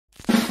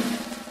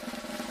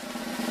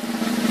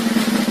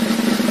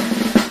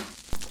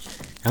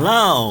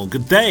Hello,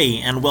 good day,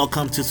 and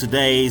welcome to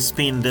today's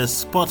Spin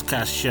This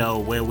podcast show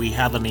where we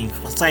have an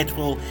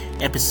insightful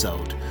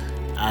episode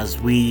as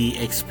we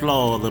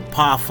explore the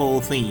powerful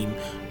theme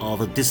of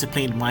the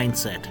disciplined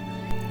mindset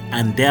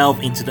and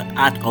delve into the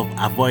art of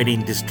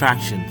avoiding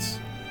distractions.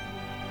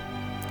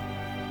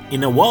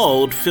 In a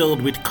world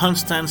filled with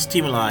constant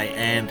stimuli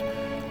and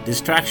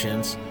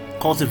distractions,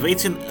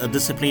 cultivating a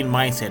disciplined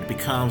mindset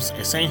becomes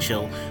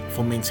essential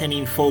for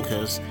maintaining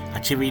focus,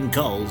 achieving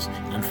goals,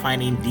 and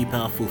finding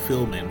deeper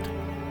fulfillment.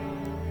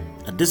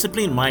 A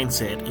disciplined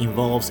mindset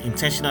involves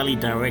intentionally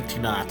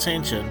directing our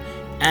attention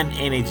and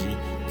energy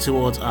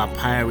towards our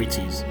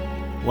priorities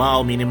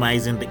while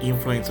minimizing the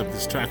influence of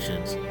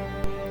distractions.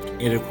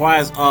 It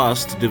requires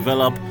us to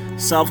develop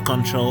self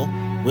control,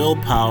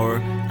 willpower,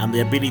 and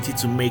the ability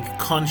to make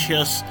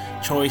conscious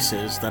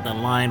choices that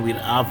align with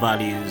our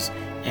values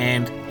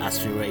and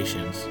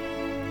aspirations.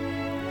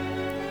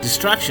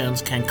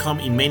 Distractions can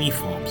come in many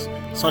forms,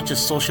 such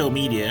as social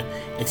media,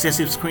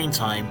 excessive screen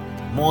time,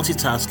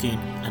 multitasking,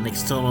 and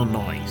external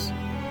noise.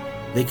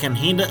 They can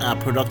hinder our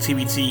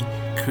productivity,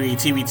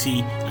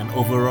 creativity, and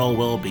overall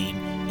well-being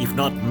if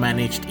not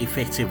managed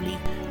effectively.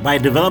 By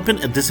developing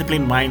a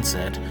disciplined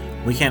mindset,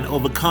 we can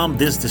overcome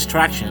these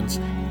distractions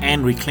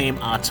and reclaim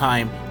our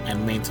time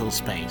and mental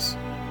space.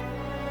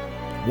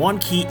 One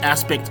key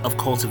aspect of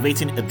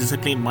cultivating a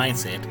disciplined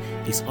mindset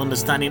is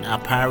understanding our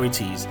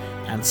priorities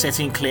and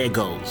setting clear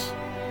goals.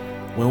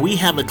 When we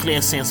have a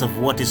clear sense of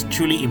what is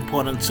truly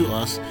important to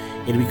us,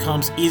 it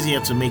becomes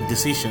easier to make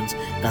decisions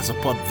that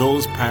support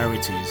those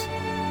priorities.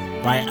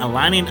 By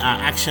aligning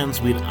our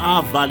actions with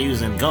our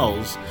values and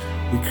goals,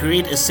 we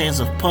create a sense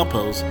of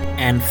purpose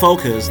and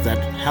focus that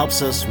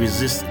helps us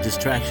resist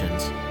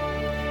distractions.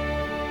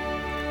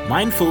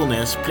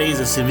 Mindfulness plays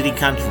a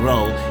significant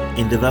role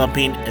in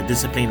developing a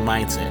disciplined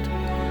mindset.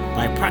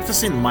 By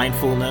practicing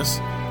mindfulness,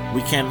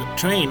 we can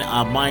train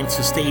our mind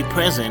to stay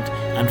present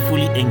and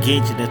fully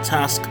engage in the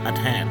task at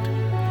hand.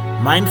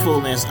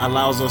 Mindfulness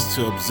allows us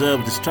to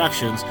observe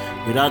distractions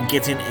without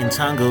getting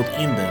entangled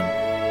in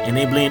them,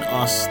 enabling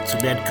us to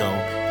let go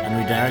and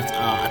redirect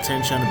our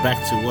attention back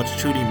to what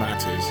truly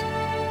matters.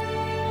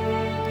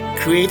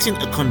 Creating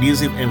a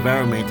conducive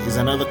environment is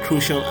another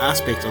crucial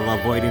aspect of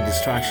avoiding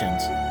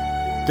distractions.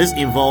 This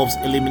involves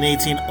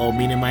eliminating or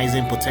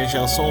minimizing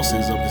potential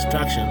sources of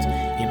distractions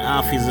in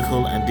our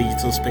physical and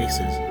digital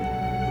spaces.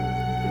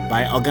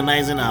 By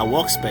organizing our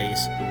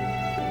workspace,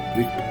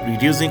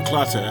 reducing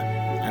clutter,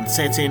 and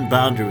setting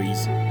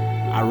boundaries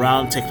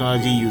around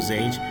technology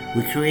usage,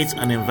 we create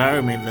an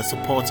environment that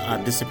supports our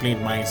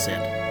disciplined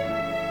mindset.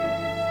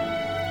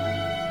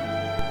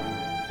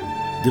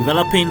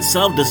 Developing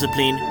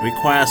self-discipline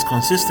requires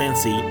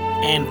consistency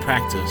and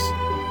practice.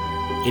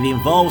 It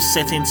involves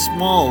setting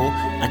small,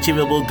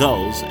 achievable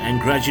goals and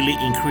gradually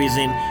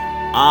increasing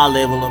our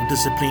level of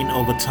discipline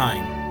over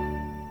time.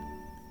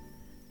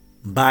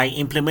 By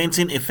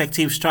implementing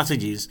effective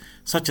strategies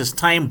such as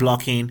time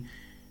blocking,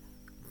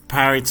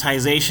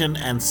 prioritization,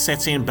 and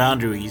setting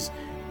boundaries,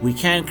 we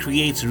can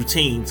create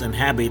routines and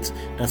habits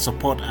that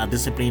support our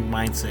disciplined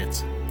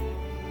mindset.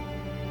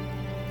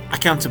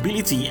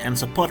 Accountability and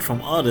support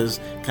from others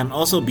can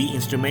also be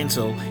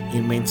instrumental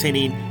in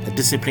maintaining a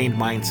disciplined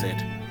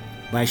mindset.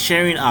 By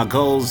sharing our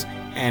goals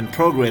and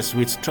progress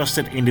with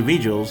trusted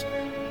individuals,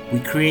 we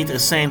create a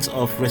sense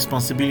of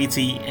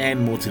responsibility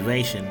and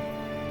motivation.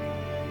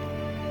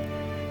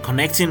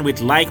 Connecting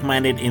with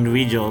like-minded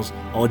individuals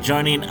or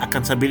joining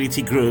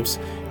accountability groups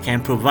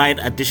can provide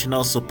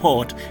additional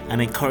support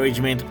and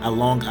encouragement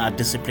along our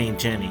discipline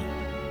journey.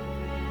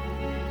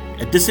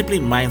 A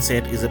disciplined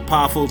mindset is a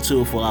powerful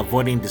tool for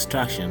avoiding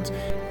distractions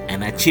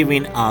and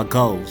achieving our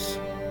goals.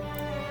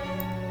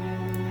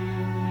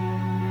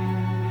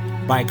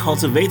 By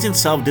cultivating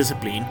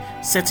self-discipline,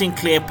 setting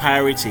clear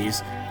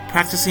priorities,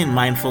 practicing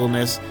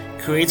mindfulness,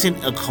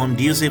 creating a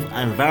conducive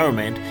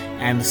environment,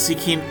 and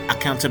seeking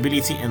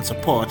accountability and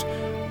support,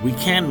 we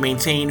can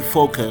maintain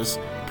focus,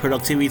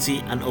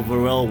 productivity, and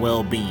overall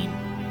well-being.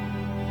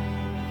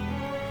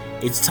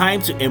 It's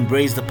time to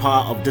embrace the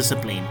power of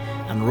discipline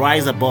and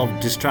rise above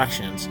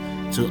distractions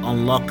to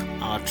unlock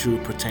our true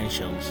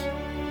potentials.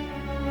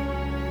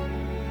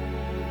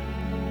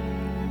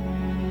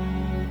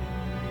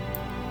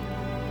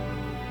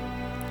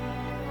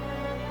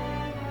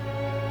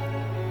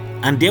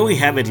 And there we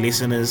have it,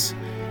 listeners.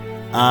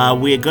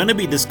 We're going to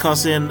be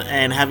discussing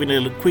and having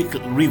a quick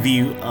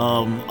review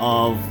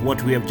of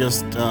what we have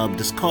just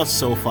discussed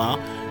so far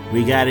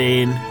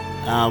regarding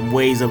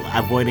ways of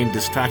avoiding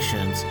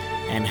distractions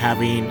and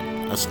having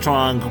a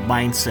strong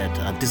mindset,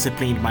 a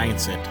disciplined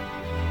mindset.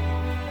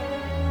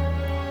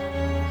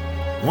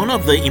 One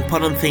of the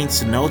important things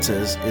to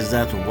notice is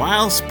that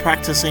whilst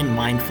practicing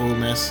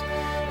mindfulness,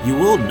 you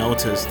will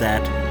notice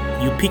that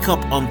you pick up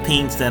on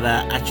things that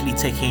are actually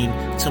taking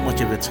too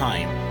much of your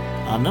time.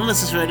 Not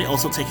necessarily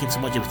also taking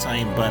too much of your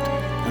time, but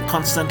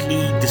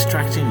constantly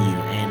distracting you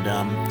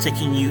and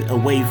taking you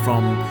away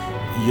from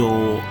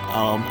your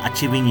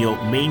achieving your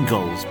main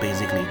goals,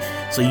 basically.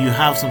 So you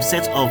have some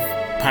set of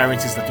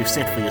priorities that you've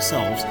set for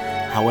yourselves,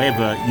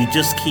 However, you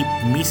just keep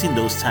missing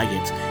those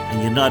targets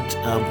and you're not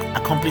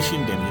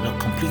accomplishing them, you're not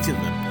completing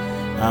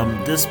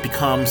them. This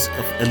becomes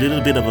a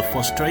little bit of a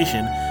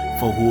frustration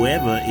for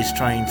whoever is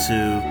trying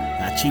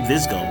to achieve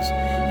these goals.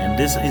 And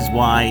this is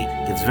why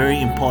it's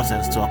very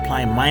important to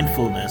apply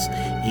mindfulness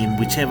in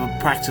whichever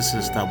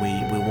practices that we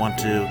want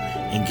to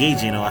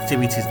engage in or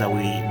activities that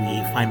we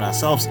find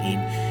ourselves in.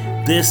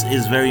 This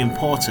is very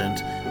important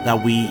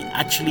that we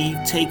actually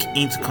take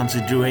into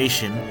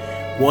consideration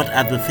what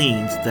are the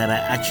things that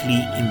are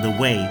actually in the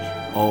way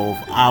of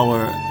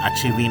our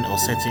achieving or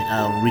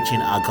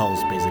reaching our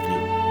goals,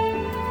 basically.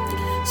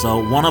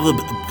 So one of the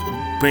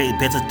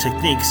better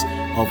techniques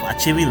of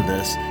achieving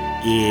this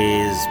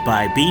is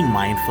by being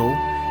mindful,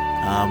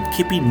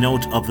 keeping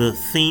note of the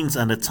things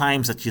and the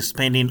times that you're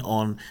spending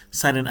on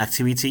certain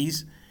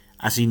activities.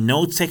 As you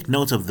know, take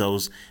note of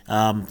those,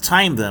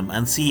 time them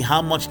and see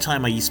how much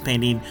time are you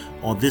spending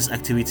on these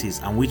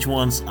activities and which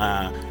ones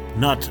are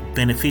not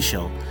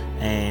beneficial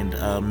and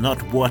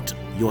not worth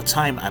your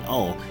time at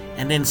all.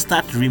 And then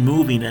start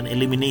removing and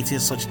eliminating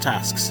such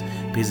tasks,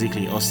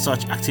 basically, or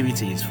such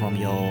activities from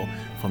your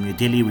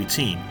daily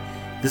routine.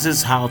 This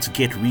is how to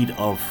get rid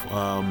of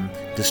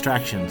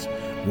distractions.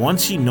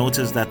 Once you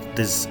notice that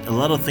there's a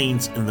lot of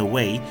things in the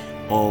way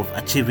of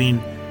achieving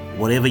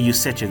whatever you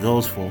set your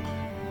goals for,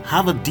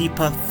 have a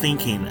deeper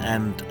thinking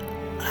and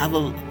have a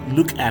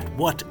look at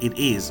what it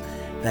is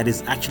that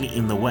is actually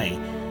in the way.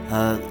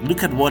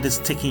 Look at what is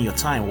taking your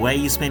time. Why are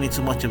you spending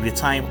too much of your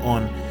time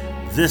on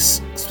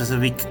this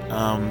specific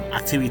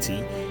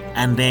activity?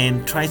 And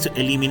then try to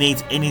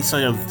eliminate any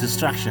sort of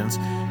distractions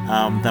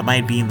that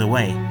might be in the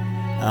way.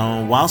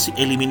 Whilst you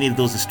eliminate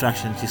those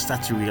distractions, you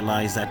start to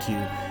realize that you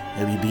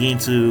begin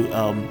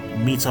to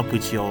meet up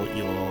with your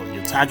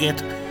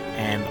target,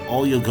 and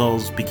all your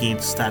goals begin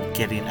to start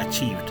getting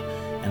achieved.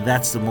 And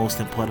that's the most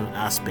important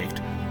aspect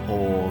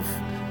of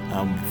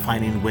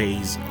finding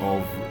ways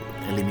of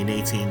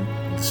eliminating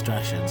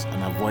distractions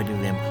and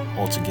avoiding them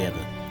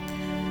altogether.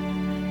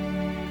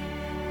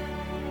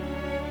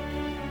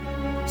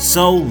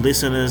 So,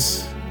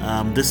 listeners,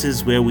 this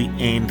is where we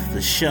end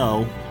the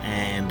show,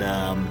 and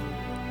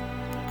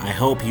I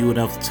hope you would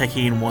have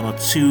taken 1 or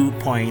 2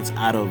 points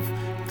out of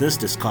this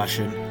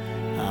discussion,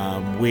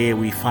 where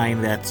we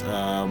find that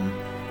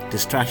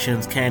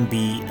distractions can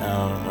be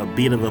a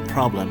bit of a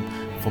problem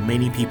for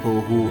many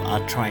people who are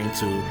trying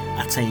to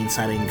attain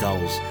certain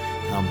goals.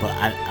 But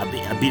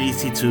the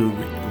ability to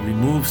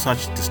remove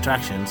such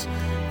distractions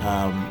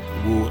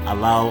will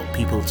allow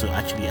people to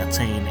actually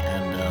attain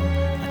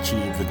and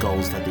achieve the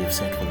goals that they've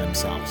set for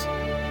themselves.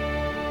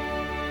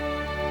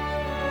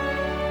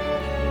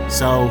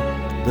 So,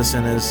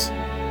 listeners,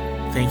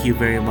 thank you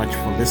very much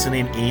for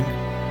listening in.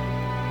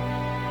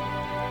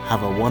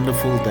 Have a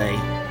wonderful day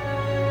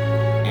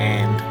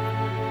and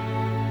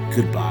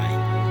goodbye.